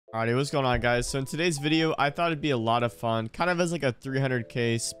Alrighty, what's going on, guys? So in today's video, I thought it'd be a lot of fun, kind of as like a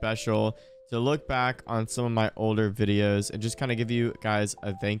 300k special, to look back on some of my older videos and just kind of give you guys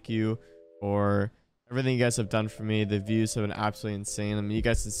a thank you for everything you guys have done for me. The views have been absolutely insane. I mean, you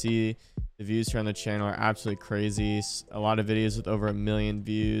guys can see the views here on the channel are absolutely crazy. A lot of videos with over 1 million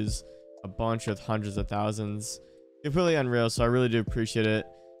views, a bunch with hundreds of thousands. Completely unreal. So I really do appreciate it.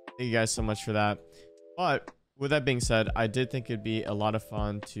 Thank you guys so much for that. But with that being said, I did think it'd be a lot of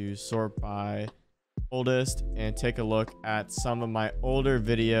fun to sort by oldest and take a look at some of my older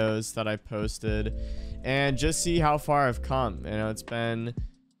videos that I posted and just see how far I've come. You know, it's been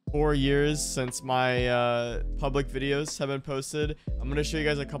 4 years since my public videos have been posted. I'm going to show you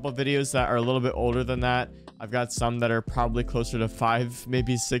guys a couple of videos that are a little bit older than that. I've got some that are probably closer to 5,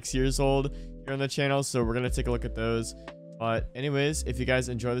 maybe 6 years old here on the channel. So we're going to take a look at those. But anyways, if you guys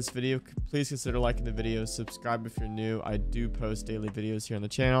enjoy this video, please consider liking the video, subscribe if you're new. I do post daily videos here on the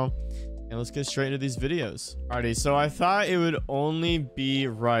channel, and let's get straight into these videos. Alrighty, so I thought it would only be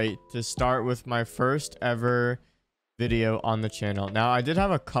right to start with my first ever video on the channel. Now, I did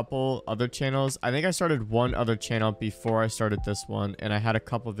have a couple other channels. I think I started one other channel before I started this one, and I had a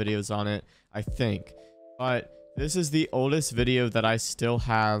couple videos on it, I think. But this is the oldest video that I still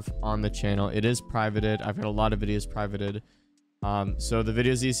have on the channel. It is privated. I've got a lot of videos privated. So the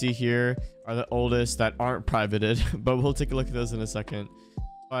videos you see here are the oldest that aren't privated, but we'll take a look at those in a second.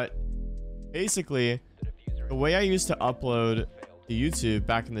 But basically, the way I used to upload to YouTube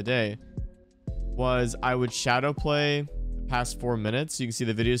back in the day was I would shadow play the past 4 minutes. You can see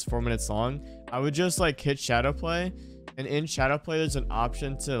the video is 4 minutes long. I would just like hit shadow play. And in shadow play, there's an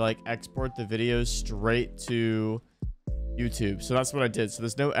option to like export the videos straight to YouTube. So that's what I did. So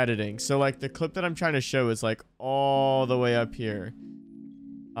there's no editing. So like the clip that I'm trying to show is like all the way up here.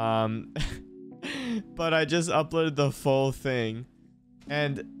 But I just uploaded the full thing.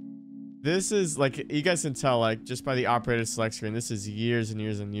 And this is like, you guys can tell like just by the operator select screen, this is years and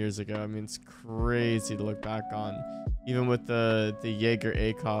years and years ago. I mean, it's crazy to look back on, even with the Jaeger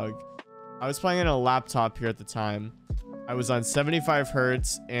ACOG. I was playing on a laptop here at the time. I was on 75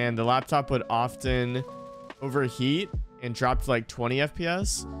 hertz and the laptop would often overheat and drop to like 20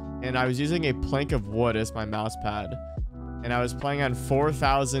 FPS. And I was using a plank of wood as my mouse pad. And I was playing on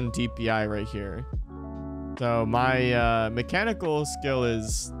 4000 DPI right here. So my mechanical skill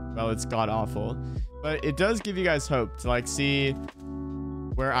is, well, it's god awful. But it does give you guys hope to like see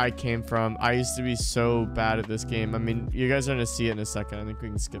where I came from. I used to be so bad at this game. I mean, you guys are going to see it in a second. I think we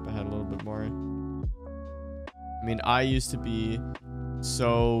can skip ahead a little bit more. I mean, I used to be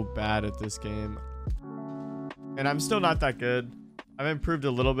so bad at this game. And I'm still not that good. I've improved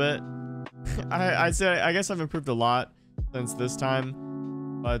a little bit. I guess I've improved a lot since this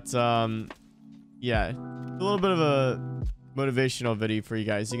time. But, yeah. A little bit of a motivational video for you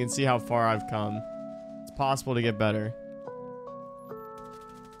guys. You can see how far I've come. It's possible to get better.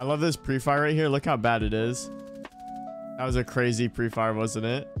 I love this pre-fire right here. Look how bad it is. That was a crazy pre-fire, wasn't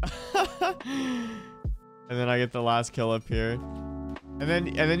it? And then I get the last kill up here. And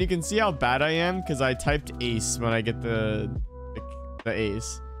then you can see how bad I am because I typed ace when I get the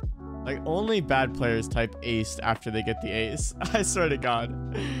ace. Like only bad players type ace after they get the ace. I swear to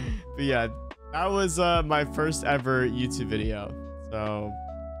God. But yeah, that was my first ever YouTube video. So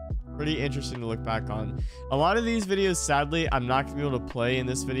pretty interesting to look back on. A lot of these videos, sadly, I'm not gonna be able to play in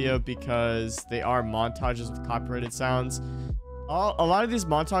this video because they are montages with copyrighted sounds. A lot of these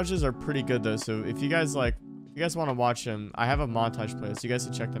montages are pretty good though. So if you guys want to watch them, I have a montage playlist. You guys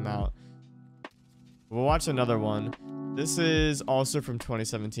can check them out. We'll watch another one. This is also from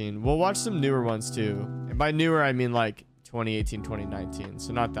 2017. We'll watch some newer ones too. And by newer, I mean like 2018, 2019.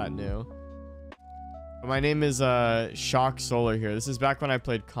 So not that new. But my name is Shawk Solar here. This is back when I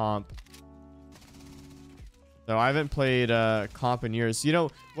played comp. So I haven't played comp in years. You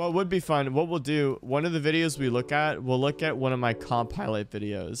know what would be fun? What we'll do, one of the videos we look at, we'll look at one of my comp highlight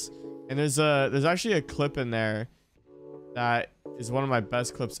videos. And there's actually a clip in there that is one of my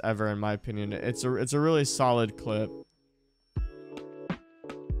best clips ever, in my opinion. It's a really solid clip.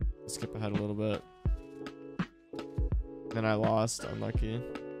 Skip ahead a little bit. Then I lost. Unlucky.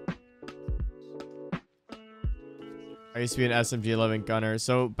 I used to be an SMG-11 gunner.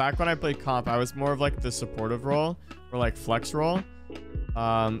 So back when I played comp, I was more of like the supportive role or like flex role.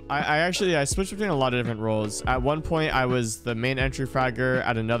 I switched between a lot of different roles. At one point, I was the main entry fragger.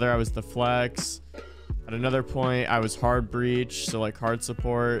 At another, I was the flex. At another point, I was hard breach, so like hard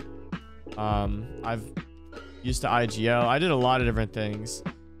support. I've used to IGL. I did a lot of different things.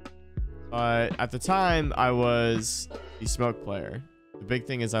 But at the time, I was the smoke player. The big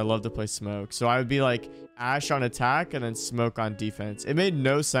thing is I love to play smoke. So I would be like Ash on attack and then Smoke on defense. It made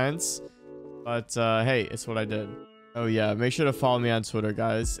no sense, but hey, it's what I did. Oh yeah, make sure to follow me on Twitter,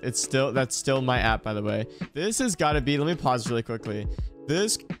 guys. That's still my app, by the way. This has got to be, let me pause really quickly.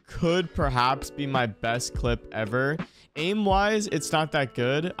 This could perhaps be my best clip ever. Aim wise, it's not that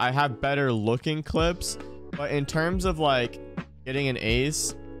good. I have better looking clips, but in terms of like getting an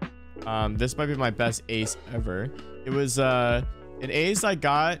ace, this might be my best ace ever. It was an ace I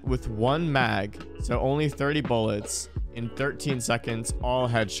got with 1 mag, so only 30 bullets in 13 seconds, all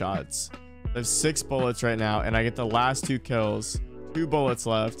headshots. I have 6 bullets right now, and I get the last 2 kills. 2 bullets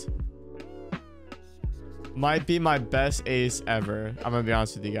left. Might be my best ace ever. I'm gonna be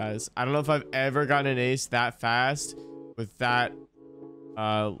honest with you guys. I don't know if I've ever gotten an ace that fast with that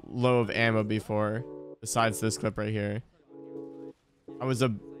low of ammo before, besides this clip right here. I was a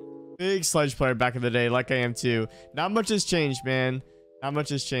big sledge player back in the day, like I am too. Not much has changed, man. Not much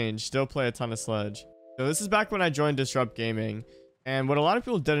has changed. Still play a ton of sledge. So this is back when I joined Disrupt Gaming. And what a lot of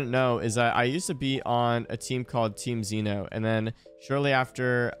people didn't know is that I used to be on a team called Team Xeno. And then shortly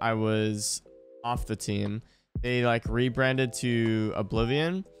after I was off the team, they like rebranded to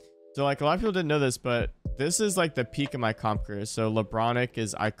Oblivion. So like a lot of people didn't know this, but this is like the peak of my comp career. So LeBronic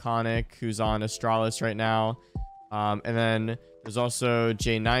is Iconic, who's on Astralis right now. And then there's also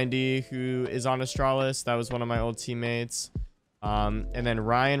J90, who is on Astralis. That was one of my old teammates. And then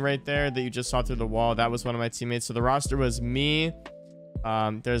Ryan right there that you just saw through the wall, that was one of my teammates. So the roster was me,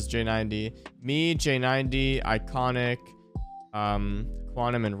 there's J90, me, J90, Iconic,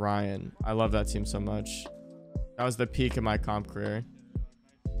 Quantum, and Ryan. I love that team so much. That was the peak of my comp career.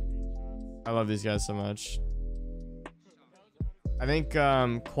 I love these guys so much. I think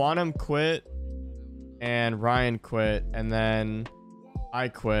Quantum quit and Ryan quit, and then I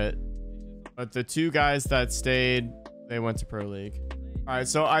quit, but the 2 guys that stayed, they went to Pro League. All right,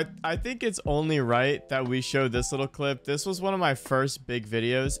 so I think it's only right that we show this little clip. This was one of my first big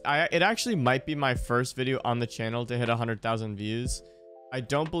videos. It actually might be my first video on the channel to hit 100,000 views. I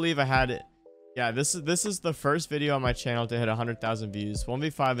don't believe I had it. Yeah, this is the first video on my channel to hit 100,000 views.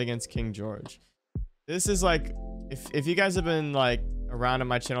 1v5 against King George. This is like, if you guys have been like around on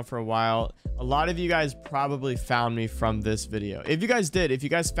my channel for a while, a lot of you guys probably found me from this video. If you guys did, if you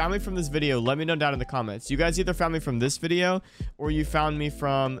guys found me from this video, let me know down in the comments. You guys either found me from this video or you found me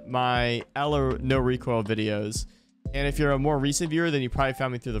from my Ella no recoil videos. And if you're a more recent viewer, then you probably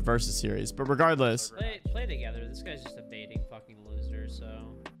found me through the Versus series. But regardless, play together. This guy's just a baiting fucking loser,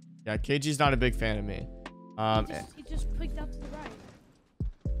 so yeah, KG's not a big fan of me. He just clicked out to the right.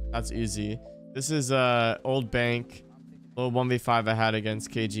 That's easy. This is old bank. Little 1v5 I had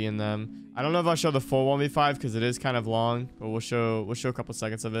against KG and them. I don't know if I'll show the full 1v5 because it is kind of long, but we'll show a couple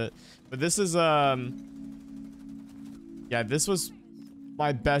seconds of it. But this is yeah, this was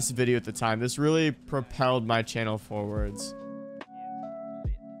my best video at the time. This really propelled my channel forwards.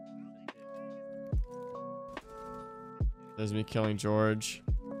 There's me killing George.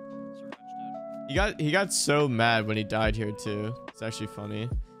 He got so mad when he died here too. It's actually funny.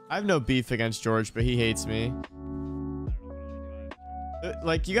 I have no beef against George, but he hates me.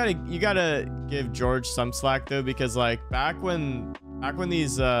 Like you gotta give George some slack though, because like back when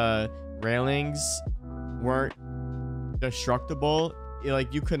these railings weren't destructible,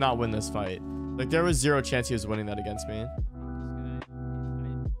 like you could not win this fight. Like there was 0 chance he was winning that against me.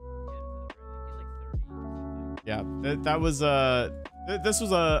 Yeah, that was this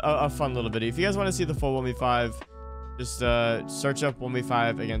was a fun little video. If you guys want to see the full 1v5, just search up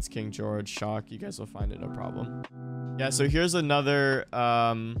 1v5 against King George Shawk. You guys will find it, no problem. Yeah, so here's another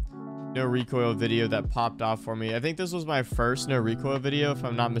no recoil video that popped off for me. I think this was my first no recoil video, if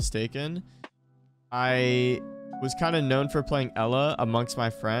I'm not mistaken. I was kind of known for playing Ella amongst my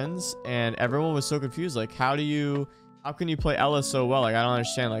friends, and everyone was so confused. Like, how can you play Ella so well? Like, I don't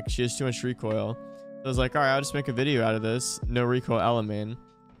understand. Like, she has too much recoil. So I was like, all right, I'll just make a video out of this. No recoil Ella main.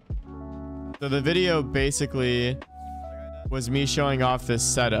 So the video basically was me showing off this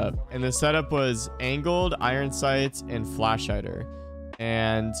setup, and the setup was angled, iron sights, and flash hider,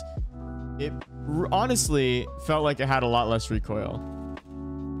 and it honestly felt like it had a lot less recoil.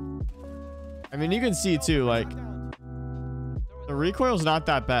 I mean, you can see too, like the recoil's not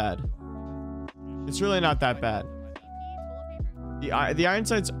that bad. It's really not that bad. The iron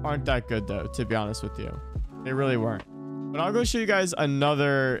sights aren't that good though, to be honest with you. They really weren't. But I'll go show you guys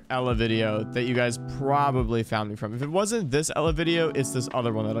another Ella video that you guys probably found me from. If it wasn't this Ella video, it's this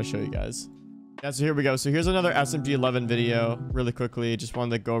other one that I'll show you guys. Yeah, so here we go. So here's another SMG 11 video really quickly. Just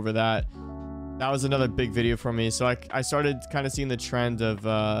wanted to go over that. That was another big video for me. So I started kind of seeing the trend of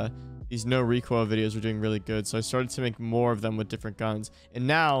these no recoil videos were doing really good. So I started to make more of them with different guns. And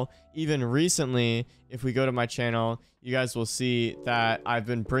now, even recently, if we go to my channel, you guys will see that I've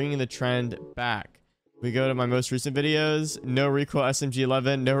been bringing the trend back. We go to my most recent videos, no recoil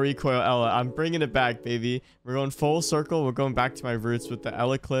SMG-11, no recoil Ella. I'm bringing it back, baby. We're going full circle. We're going back to my roots with the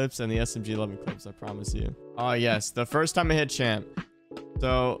Ella clips and the SMG-11 clips, I promise you. Oh, yes. The first time I hit champ.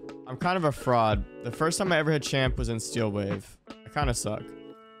 So, I'm kind of a fraud. The first time I ever hit champ was in Steel Wave. I kind of suck.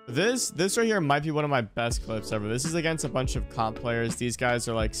 This right here might be one of my best clips ever. This is against a bunch of comp players. These guys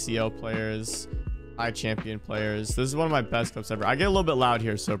are like CL players, high champion players. This is one of my best clips ever. I get a little bit loud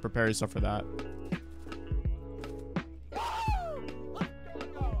here, so prepare yourself for that.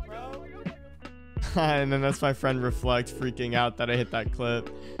 And then that's my friend Reflect freaking out that I hit that clip.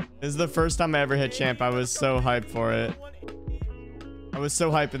 This is the first time I ever hit champ. I was so hyped for it. I was so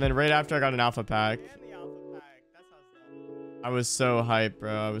hyped, and then right after I got an alpha pack. I was so hyped,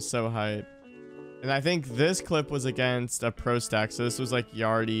 bro. I was so hyped. And I think this clip was against a pro stack. So this was like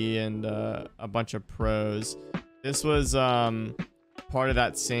Yardy and a bunch of pros. This was part of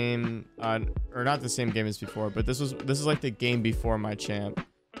that same or not the same game as before, but this is like the game before my champ.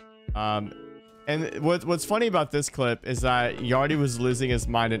 And what's funny about this clip is that Yardy was losing his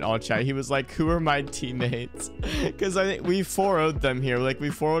mind in all chat. He was like, who are my teammates? Because I think we 4-0'd them here. Like, we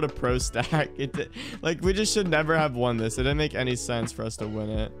 4-0'd a pro stack. Like, we just should never have won this. It didn't make any sense for us to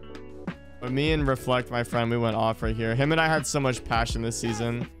win it. But me and Reflect, my friend, we went off right here. Him and I had so much passion this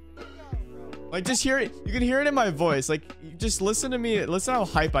season. Like, just hear it. You can hear it in my voice. Like, just listen to me. Listen how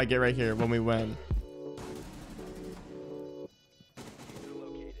hype I get right here when we win.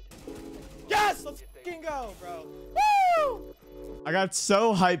 Yes! Let's fucking go, bro. Woo! I got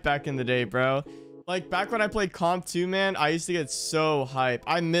so hyped back in the day, bro. Like, back when I played Comp 2, man, I used to get so hyped.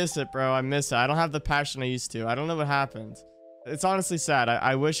 I miss it, bro. I miss it. I don't have the passion I used to. I don't know what happened. It's honestly sad.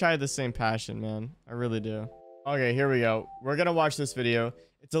 I wish I had the same passion, man. I really do. Okay, here we go. We're gonna watch this video.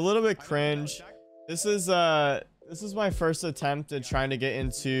 It's a little bit cringe. This is my first attempt at trying to get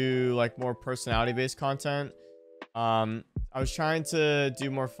into, like, more personality-based content. I was trying to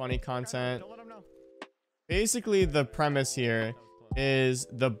do more funny content. Basically, the premise here is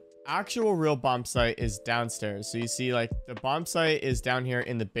the actual real bomb site is downstairs. So you see, like, the bomb site is down here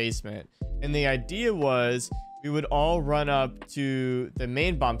in the basement. And the idea was we would all run up to the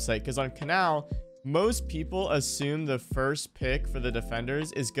main bomb site, because on Canal, most people assume the first pick for the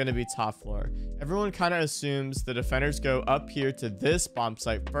defenders is going to be top floor. Everyone kind of assumes the defenders go up here to this bomb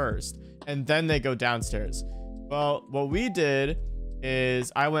site first, and then they go downstairs. Well, what we did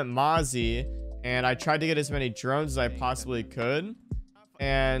is I went Mozzie and I tried to get as many drones as I possibly could.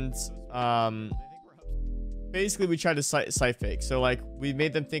 And basically we tried to site fake. So, like, we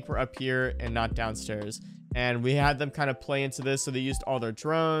made them think we're up here and not downstairs. And we had them kind of play into this. So they used all their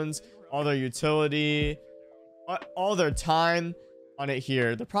drones, all their utility, all their time on it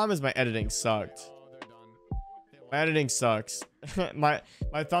here. The problem is my editing sucked. My editing sucks. my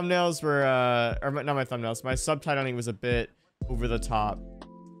thumbnails were or not my thumbnails, my subtitling was a bit over the top.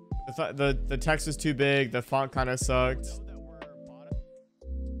 The text was too big, the font kind of sucked,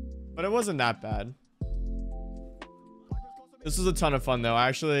 but it wasn't that bad. This was a ton of fun though.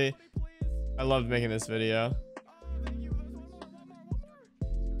 I loved making this video.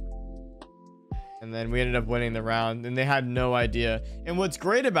 And then we ended up winning the round, and they had no idea. And what's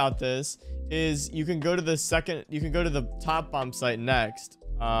great about this is you can go to the top bomb site next.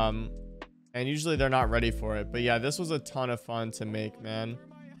 And usually they're not ready for it. But yeah, this was a ton of fun to make, man.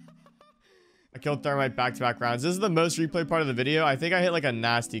 I killed Thermite back-to-back rounds. This is the most replayed part of the video. I think I hit like a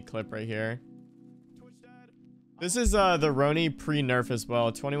nasty clip right here. This is the Roni pre-nerf as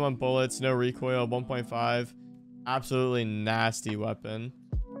well. 21 bullets, no recoil, 1.5. Absolutely nasty weapon.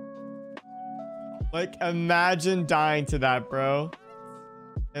 Like, imagine dying to that, bro.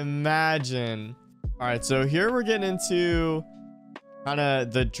 Imagine. All right, so here we're getting into kind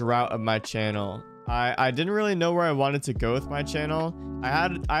of the drought of my channel. I didn't really know where I wanted to go with my channel. I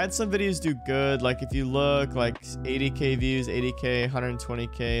had some videos do good. Like, if you look, like 80k views, 80k,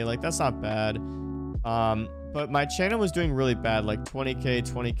 120k, like that's not bad. But my channel was doing really bad, like 20k,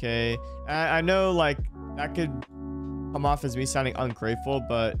 20k. I know, like, that could come off as me sounding ungrateful,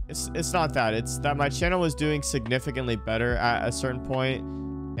 but it's not that. It's that my channel was doing significantly better at a certain point,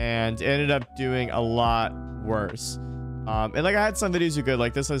 and it ended up doing a lot worse. And like, I had some videos do good,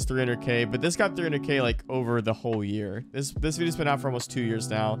 like this has 300k, but this got 300k like over the whole year. This video's been out for almost 2 years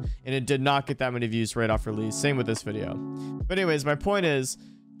now, and it did not get that many views right off release. Same with this video. But anyways, my point is,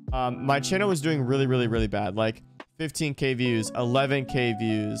 my channel was doing really bad, like 15k views, 11k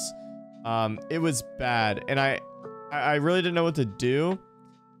views. It was bad, and I really didn't know what to do.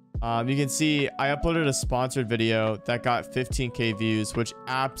 You can see I uploaded a sponsored video that got 15K views, which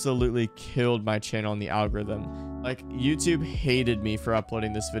absolutely killed my channel in the algorithm. Like, YouTube hated me for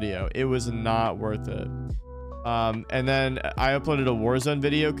uploading this video. It was not worth it. And then I uploaded a Warzone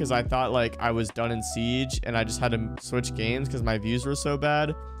video because I thought like I was done in Siege and I just had to switch games because my views were so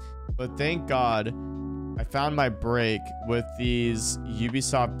bad. But thank God I found my break with these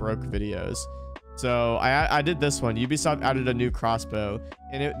Ubisoft broke videos. So I did this one. Ubisoft added a new crossbow,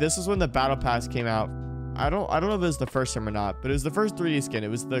 and this was when the battle pass came out. I don't know if it was the first time or not, but it was the first 3D skin. It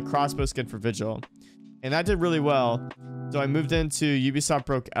was the crossbow skin for Vigil, and that did really well. So I moved into Ubisoft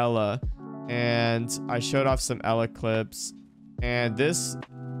broke Ella, and I showed off some Ella clips, and this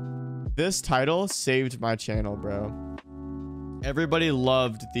title saved my channel, bro. Everybody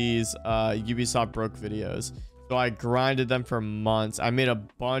loved these Ubisoft broke videos. So I grinded them for months. I made a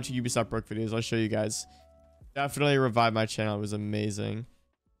bunch of Ubisoft broke videos. I'll show you guys. Definitely revived my channel. It was amazing.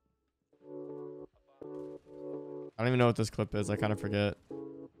 I don't even know what this clip is. I kind of forget.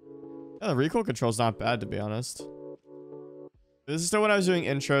 Yeah, the recoil control's not bad, to be honest. This is still when I was doing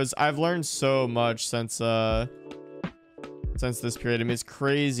intros. I've learned so much since this period. I mean, it's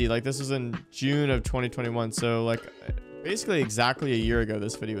crazy. Like, this was in June of 2021. So, like, basically exactly a year ago,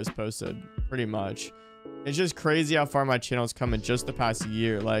 this video was posted. Pretty much. It's just crazy how far my channel's come in just the past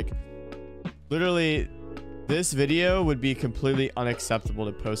year. Like, literally, this video would be completely unacceptable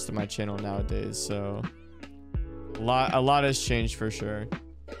to post to my channel nowadays. So, a lot has changed for sure.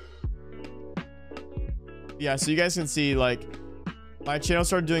 Yeah, so you guys can see, like, my channel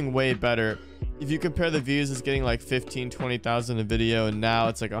started doing way better. If you compare the views, it's getting like 15, 20,000 a video, and now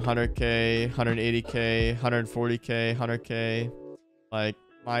it's like 100K, 180K, 140K, 100K. Like,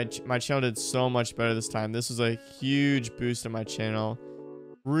 my channel did so much better this time. This was a huge boost in my channel.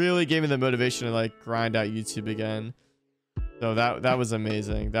 Really gave me the motivation to like grind out YouTube again. So that was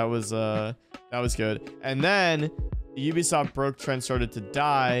amazing. That was good. And then the Ubisoft broke trend started to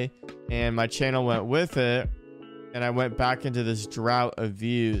die, and my channel went with it, and I went back into this drought of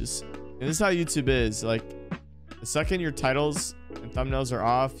views. And this is how YouTube is. Like, the second your titles and thumbnails are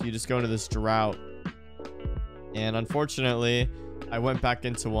off, you just go into this drought. And unfortunately, I went back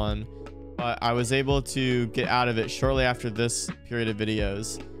into one, but I was able to get out of it shortly after this period of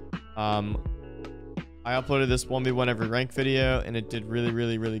videos. I uploaded this 1v1 every rank video, and it did really,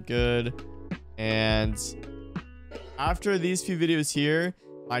 really, really good. And after these few videos here,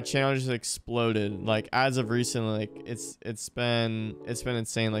 my channel just exploded. Like, as of recently, like, it's been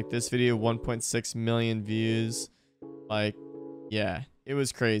insane. Like, this video, 1.6 million views. Like, yeah, it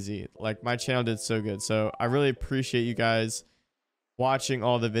was crazy. Like, my channel did so good. So I really appreciate you guys watching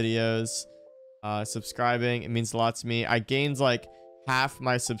all the videos, subscribing. It means a lot to me. I gained like half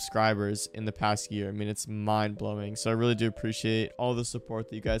my subscribers in the past year. I mean, it's mind-blowing. So I really do appreciate all the support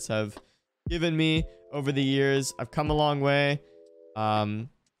that you guys have given me over the years. I've come a long way. I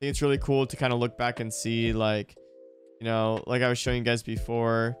think it's really cool to kind of look back and see, like, you know, like I was showing you guys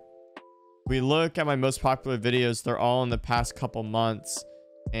before, we look at my most popular videos, they're all in the past couple months,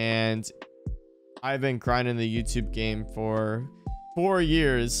 and I've been grinding the YouTube game for 4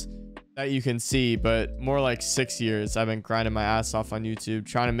 years, that you can see, but more like 6 years. I've been grinding my ass off on YouTube,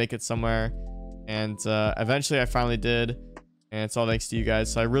 trying to make it somewhere, and eventually I finally did, and it's all thanks to you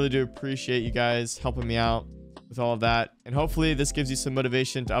guys. So I really do appreciate you guys helping me out with all of that, and hopefully this gives you some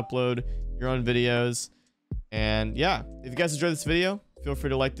motivation to upload your own videos. And yeah, if you guys enjoyed this video, feel free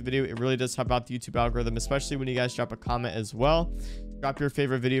to like the video. It really does help out the YouTube algorithm, especially when you guys drop a comment as well. Drop your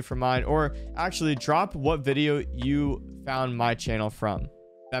favorite video from mine, or actually drop what video you found my channel from.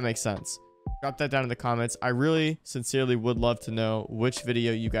 That makes sense. Drop that down in the comments. I really sincerely would love to know which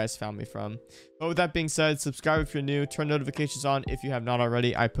video you guys found me from. But with that being said, subscribe if you're new, turn notifications on if you have not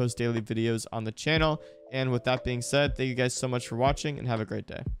already. I post daily videos on the channel. And with that being said, thank you guys so much for watching, and have a great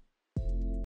day.